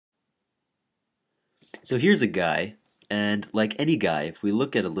So here's a guy, and like any guy, if we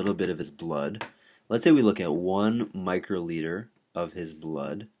look at a little bit of his blood, let's say we look at 1 microliter of his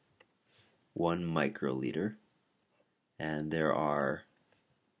blood, 1 microliter, and there are,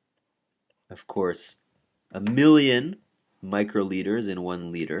 of course, 1,000,000 microliters in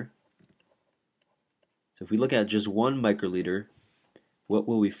 1 liter. So if we look at just 1 microliter, what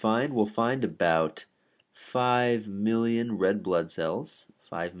will we find? We'll find about 5 million red blood cells,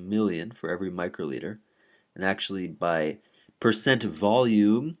 5 million for every microliter. And actually, by percent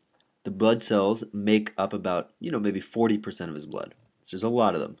volume, the blood cells make up about, maybe 40% of his blood. So there's a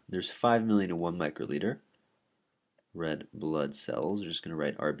lot of them. There's 5 million in 1 microliter. Red blood cells, we're just going to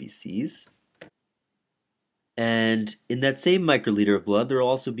write RBCs. And in that same microliter of blood, there will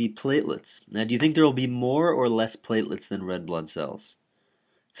also be platelets. Now, do you think there will be more or less platelets than red blood cells?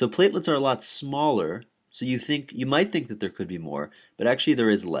 So platelets are a lot smaller, so you might think that there could be more, but actually there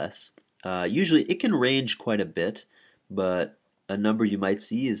is less. Usually it can range quite a bit, but a number you might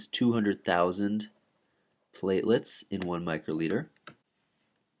see is 200,000 platelets in 1 microliter.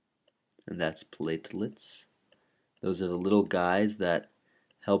 And that's platelets. Those are the little guys that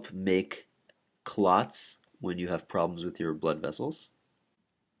help make clots when you have problems with your blood vessels.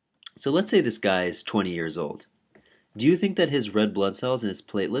 So let's say this guy is 20 years old. Do you think that his red blood cells and his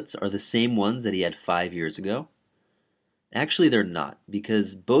platelets are the same ones that he had 5 years ago? Actually, they're not,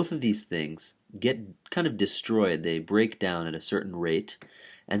 because both of these things get kind of destroyed. They break down at a certain rate.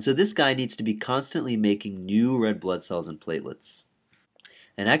 And so this guy needs to be constantly making new red blood cells and platelets.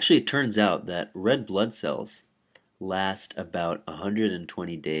 And actually, it turns out that red blood cells last about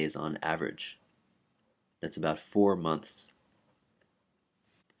 120 days on average. That's about 4 months.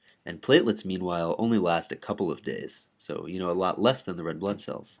 And platelets, meanwhile, only last a couple of days, so a lot less than the red blood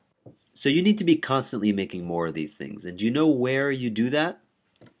cells. So you need to be constantly making more of these things. And do you know where you do that?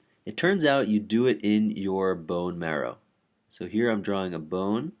 It turns out you do it in your bone marrow. So here I'm drawing a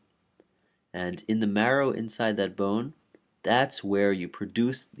bone, and in the marrow inside that bone, that's where you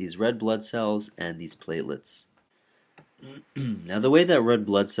produce these red blood cells and these platelets. Now, the way that red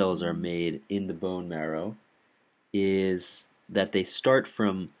blood cells are made in the bone marrow is that they start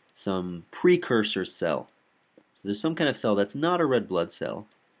from some precursor cell. So there's some kind of cell that's not a red blood cell.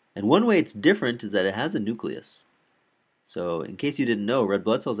 And one way it's different is that it has a nucleus. So in case you didn't know, red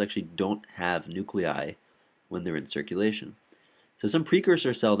blood cells actually don't have nuclei when they're in circulation. So some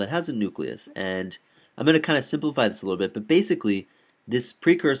precursor cell that has a nucleus, and I'm going to kind of simplify this a little bit, but basically this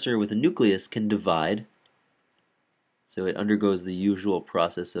precursor with a nucleus can divide. So it undergoes the usual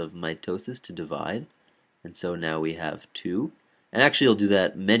process of mitosis to divide. And so now we have 2. And actually you'll do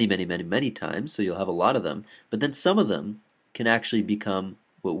that many times, so you'll have a lot of them. But then some of them can actually become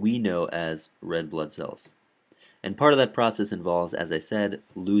what we know as red blood cells. And part of that process involves, as I said,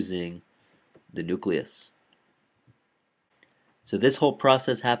 losing the nucleus. So this whole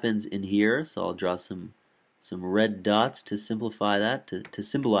process happens in here, so I'll draw some red dots to simplify that, to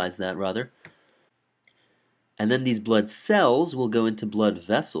symbolize that rather. And then these blood cells will go into blood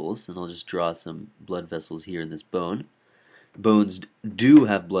vessels, and I'll just draw some blood vessels here in this bone. Bones do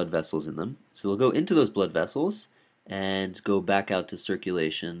have blood vessels in them, so they'll go into those blood vessels and go back out to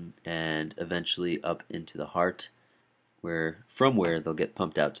circulation and eventually up into the heart, from where they'll get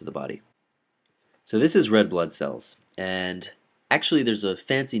pumped out to the body. So this is red blood cells, and actually there's a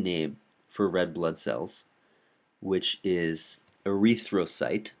fancy name for red blood cells, which is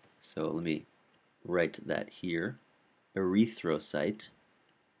erythrocyte. So let me write that here. Erythrocyte.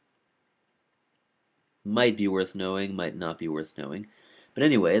 Might be worth knowing, might not be worth knowing. But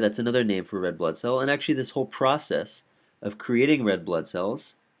anyway, that's another name for red blood cell. And actually this whole process of creating red blood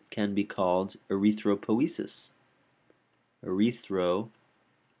cells can be called erythropoiesis. Erythropoiesis.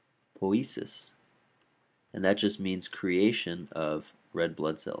 And that just means creation of red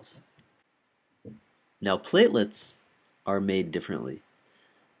blood cells. Now platelets are made differently.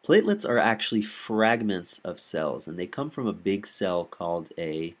 Platelets are actually fragments of cells, and they come from a big cell called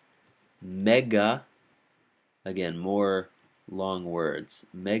a again, more long words,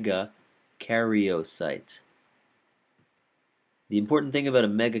 megakaryocyte. The important thing about a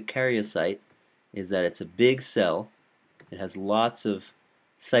megakaryocyte is that it's a big cell. It has lots of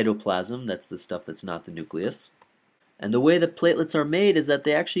cytoplasm, that's the stuff that's not the nucleus. And the way that platelets are made is that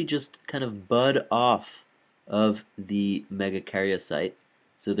they actually just kind of bud off of the megakaryocyte.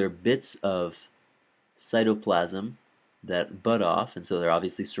 So they're bits of cytoplasm that bud off, and so they're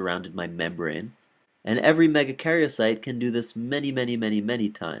obviously surrounded by membrane. And every megakaryocyte can do this many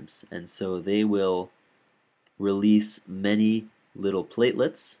times. And so they will release many little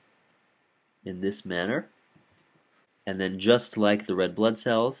platelets in this manner. And then just like the red blood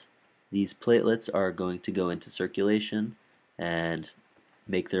cells, these platelets are going to go into circulation and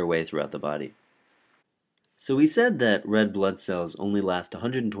make their way throughout the body. So we said that red blood cells only last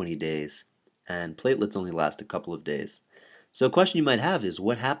 120 days and platelets only last a couple of days. So a question you might have is,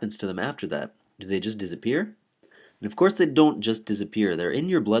 what happens to them after that? Do they just disappear? And of course they don't just disappear. They're in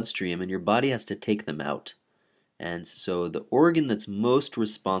your bloodstream and your body has to take them out. And so the organ that's most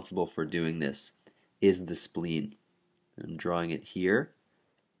responsible for doing this is the spleen. I'm drawing it here.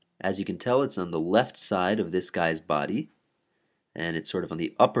 As you can tell, it's on the left side of this guy's body, and it's sort of on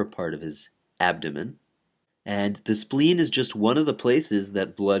the upper part of his abdomen. And the spleen is just one of the places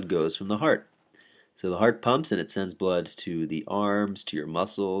that blood goes from the heart. So the heart pumps and it sends blood to the arms, to your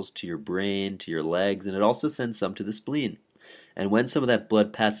muscles, to your brain, to your legs, and it also sends some to the spleen. And when some of that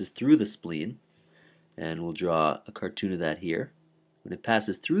blood passes through the spleen, and we'll draw a cartoon of that here, when it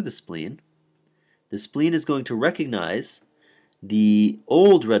passes through the spleen is going to recognize the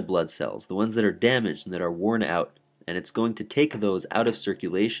old red blood cells, the ones that are damaged and that are worn out, and it's going to take those out of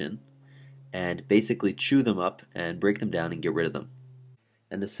circulation and basically chew them up and break them down and get rid of them.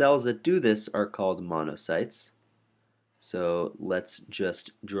 And the cells that do this are called monocytes. So let's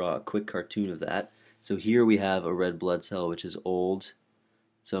just draw a quick cartoon of that. So here we have a red blood cell which is old.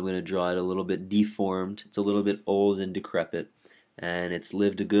 So I'm going to draw it a little bit deformed. It's a little bit old and decrepit. And it's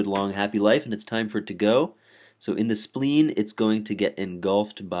lived a good, long, happy life, and it's time for it to go. So in the spleen, it's going to get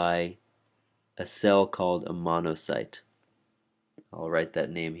engulfed by a cell called a monocyte. I'll write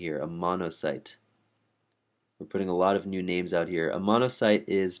that name here, a monocyte. We're putting a lot of new names out here. A monocyte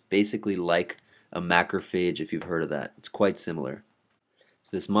is basically like a macrophage, if you've heard of that. It's quite similar. So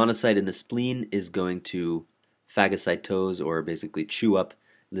this monocyte in the spleen is going to phagocytose, or basically chew up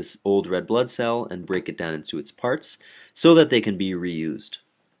this old red blood cell and break it down into its parts so that they can be reused.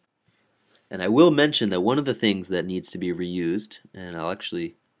 And I will mention that one of the things that needs to be reused, and I'll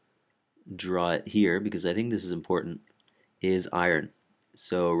actually draw it here because I think this is important, is iron.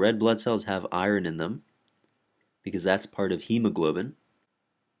 So red blood cells have iron in them because that's part of hemoglobin,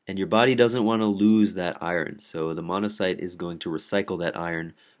 and your body doesn't want to lose that iron, so the monocyte is going to recycle that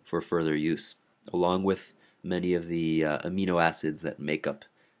iron for further use, along with many of the amino acids that make up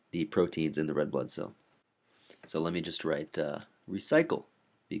the proteins in the red blood cell. So let me just write recycle,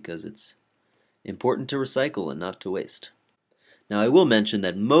 because it's important to recycle and not to waste. Now I will mention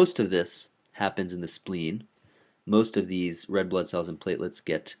that most of this happens in the spleen. Most of these red blood cells and platelets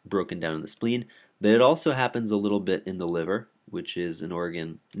get broken down in the spleen, but it also happens a little bit in the liver, which is an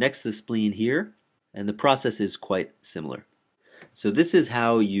organ next to the spleen here, and the process is quite similar. So this is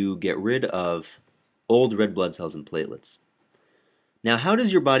how you get rid of old red blood cells and platelets. Now, how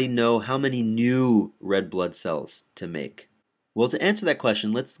does your body know how many new red blood cells to make? Well, to answer that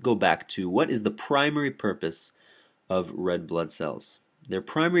question, let's go back to what is the primary purpose of red blood cells. Their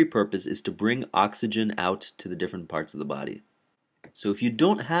primary purpose is to bring oxygen out to the different parts of the body. So if you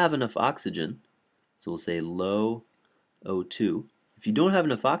don't have enough oxygen, so we'll say low O2, if you don't have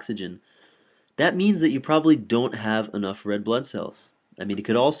enough oxygen, that means that you probably don't have enough red blood cells. I mean, it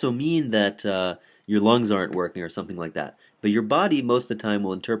could also mean that your lungs aren't working or something like that. But your body, most of the time,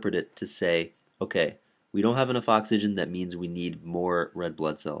 will interpret it to say, okay, we don't have enough oxygen, that means we need more red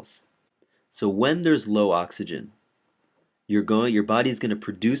blood cells. So when there's low oxygen, your body's going to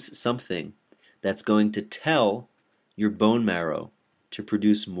produce something that's going to tell your bone marrow to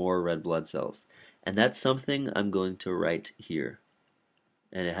produce more red blood cells. And that's something I'm going to write here.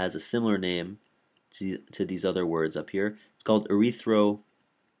 And it has a similar name to these other words up here. It's called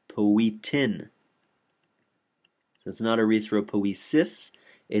erythropoietin. So it's not erythropoiesis,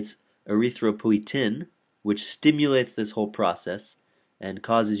 it's erythropoietin, which stimulates this whole process and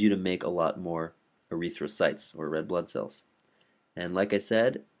causes you to make a lot more erythrocytes, or red blood cells. And like I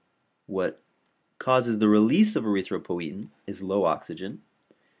said, what causes the release of erythropoietin is low oxygen,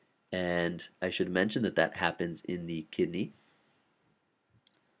 and I should mention that that happens in the kidney.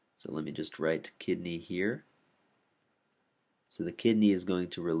 So let me just write kidney here. So the kidney is going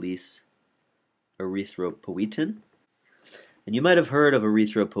to release erythropoietin. And you might have heard of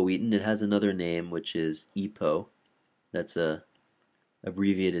erythropoietin. It has another name, which is EPO. That's a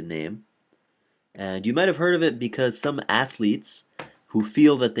abbreviated name. And you might have heard of it because some athletes who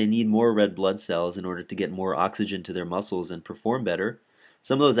feel that they need more red blood cells in order to get more oxygen to their muscles and perform better,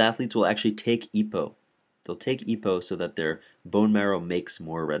 some of those athletes will actually take EPO. They'll take EPO so that their bone marrow makes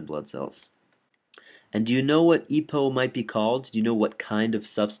more red blood cells. And do you know what EPO might be called? Do you know what kind of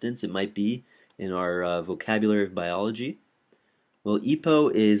substance it might be in our vocabulary of biology? Well,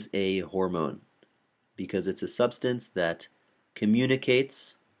 EPO is a hormone because it's a substance that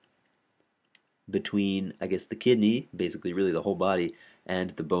communicates between, I guess, the kidney, basically really the whole body,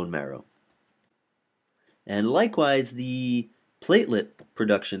 and the bone marrow. And likewise, the platelet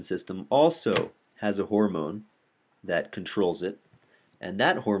production system also has a hormone that controls it, and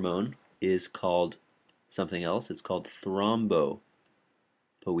that hormone is called something else. It's called Thrombopoietin,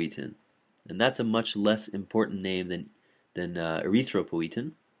 and that's a much less important name than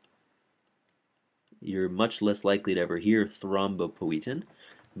Erythropoietin. You're much less likely to ever hear Thrombopoietin,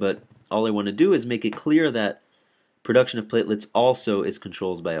 but all I want to do is make it clear that production of platelets also is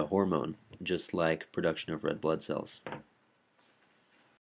controlled by a hormone, just like production of red blood cells.